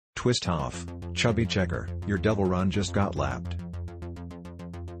Twist off, Chubby Checker, your double run just got lapped.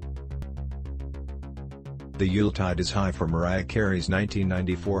 The Yuletide is high for Mariah Carey's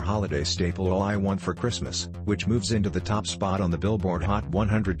 1994 holiday staple All I Want for Christmas, which moves into the top spot on the Billboard Hot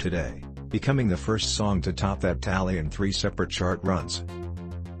 100 today, becoming the first song to top that tally in 3 separate chart runs.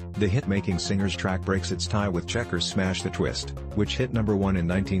 The hit-making singer's track breaks its tie with Checker's Smash the Twist, which hit number 1 in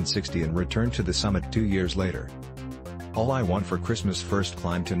 1960 and returned to the summit 2 years later. All I Want for Christmas first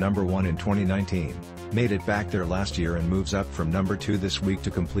climbed to number 1 in 2019, made it back there last year and moves up from number 2 this week to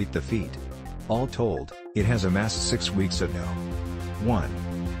complete the feat. All told, it has amassed 6 weeks at No. 1.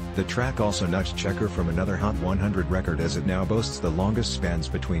 The track also nudged Checker from another Hot 100 record as it now boasts the longest spans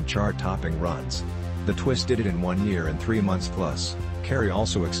between chart-topping runs. The Twist did it in 1 year and 3 months plus. Carey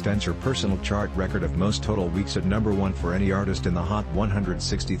also extends her personal chart record of most total weeks at number 1 for any artist in the Hot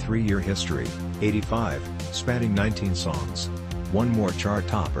 163-year history, 85, spanning 19 songs. One more chart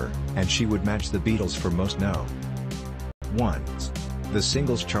topper, and she would match the Beatles for most No. 1s. The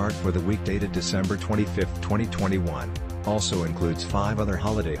singles chart for the week dated December 25, 2021, also includes 5 other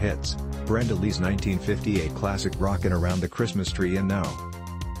holiday hits: Brenda Lee's 1958 classic Rockin' Around the Christmas Tree and No.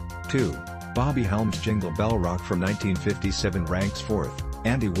 2. Bobby Helms' Jingle Bell Rock from 1957 ranks 4th,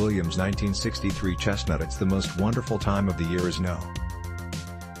 Andy Williams' 1963 Chestnut It's the Most Wonderful Time of the Year is No.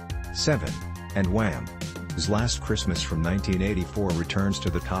 7. And Wham's Last Christmas from 1984 returns to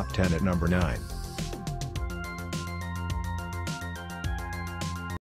the top 10 at number 9.